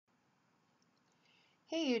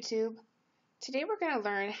Hey YouTube! Today we're going to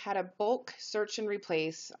learn how to bulk search and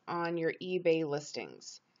replace on your eBay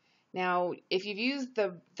listings. Now, if you've used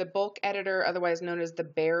the bulk editor, otherwise known as the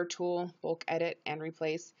Bear tool, bulk edit and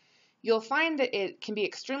replace, you'll find that it can be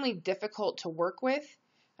extremely difficult to work with.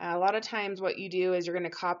 A lot of times what you do is you're going to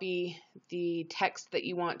copy the text that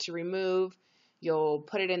you want to remove, you'll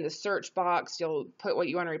put it in the search box, you'll put what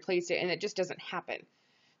you want to replace it, and it just doesn't happen.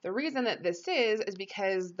 The reason that this is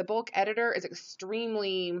because the bulk editor is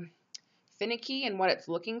extremely finicky in what it's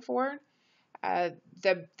looking for.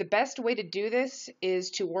 The best way to do this is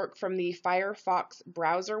to work from the Firefox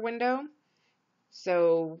browser window.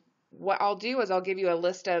 So what I'll do is I'll give you a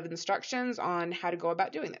list of instructions on how to go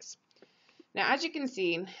about doing this. Now, as you can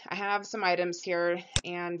see, I have some items here,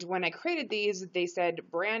 and when I created these, they said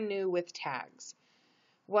brand new with tags.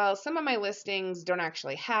 Well, some of my listings don't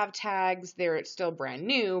actually have tags. They're still brand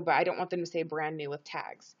new, but I don't want them to say brand new with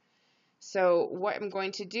tags. So what I'm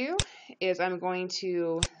going to do is I'm going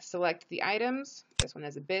to select the items. This one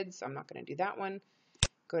has a bid, so I'm not going to do that one.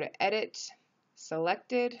 Go to Edit,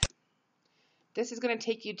 Selected. This is going to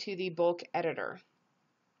take you to the bulk editor.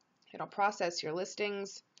 It'll process your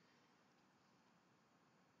listings.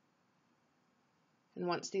 And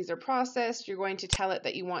once these are processed, you're going to tell it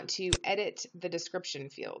that you want to edit the description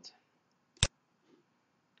field.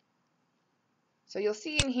 So you'll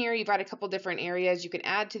see in here you've got a couple different areas you can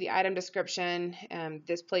add to the item description.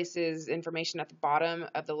 This places information at the bottom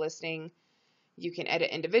of the listing. You can edit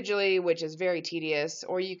individually, which is very tedious,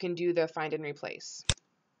 or you can do the find and replace.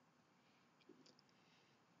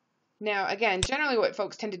 Now again, generally what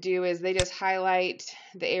folks tend to do is they just highlight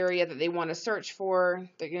the area that they want to search for.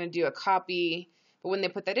 They're going to do a copy, but when they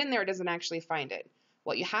put that in there, it doesn't actually find it.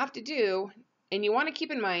 What you have to do, and you want to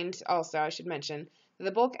keep in mind also, I should mention, that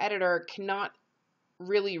the bulk editor cannot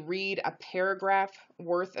really read a paragraph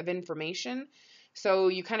worth of information. So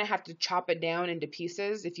you kind of have to chop it down into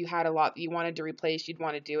pieces. If you had a lot that you wanted to replace, you'd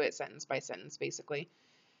want to do it sentence by sentence, basically.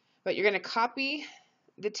 But you're going to copy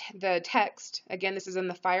the text. Again, this is in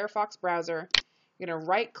the Firefox browser. You're going to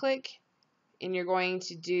right-click, and you're going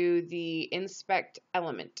to do the Inspect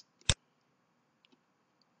Element.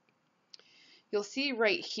 You'll see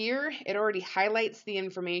right here, it already highlights the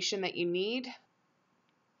information that you need.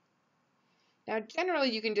 Now, generally,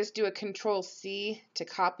 you can just do a Control-C to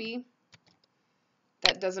copy.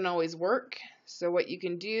 That doesn't always work. So what you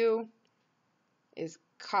can do is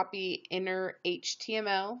copy inner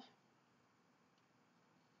HTML,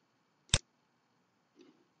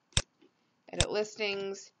 edit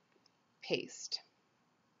listings, paste.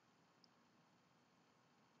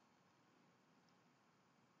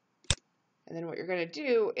 And then what you're going to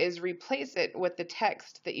do is replace it with the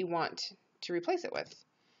text that you want to replace it with.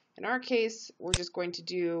 In our case, we're just going to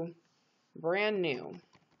do brand new.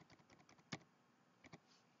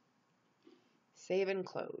 Save and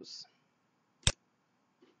close.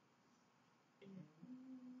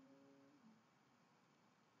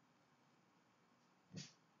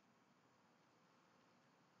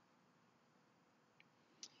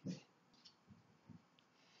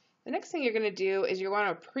 The next thing you're going to do is you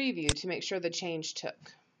want to preview to make sure the change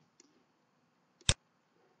took.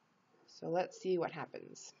 So let's see what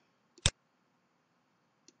happens.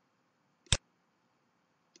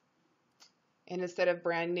 And instead of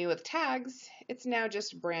brand new with tags, it's now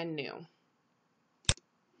just brand new. I'll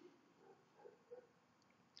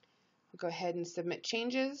go ahead and submit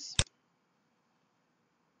changes.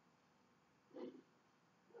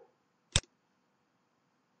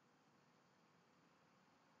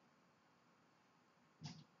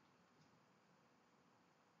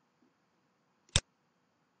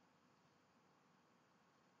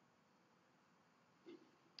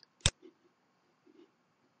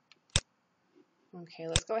 Okay,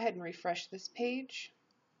 let's go ahead and refresh this page.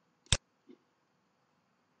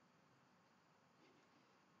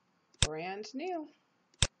 Brand new.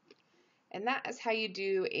 And that is how you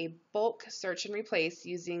do a bulk search and replace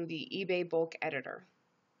using the eBay bulk editor.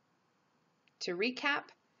 To recap,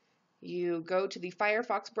 you go to the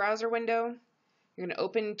Firefox browser window. You're going to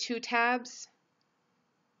open two tabs.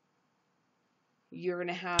 You're going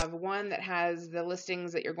to have one that has the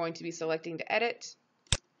listings that you're going to be selecting to edit.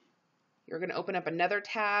 You're going to open up another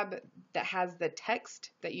tab that has the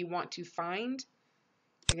text that you want to find.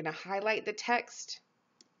 You're going to highlight the text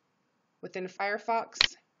within Firefox,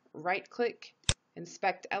 right-click,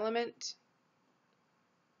 Inspect Element.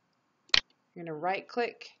 You're going to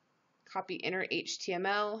right-click, copy inner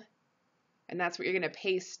HTML, and that's what you're going to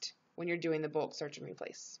paste when you're doing the bulk search and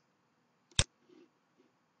replace.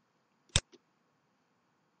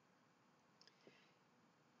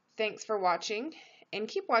 Thanks for watching, and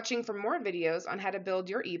keep watching for more videos on how to build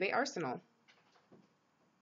your eBay arsenal.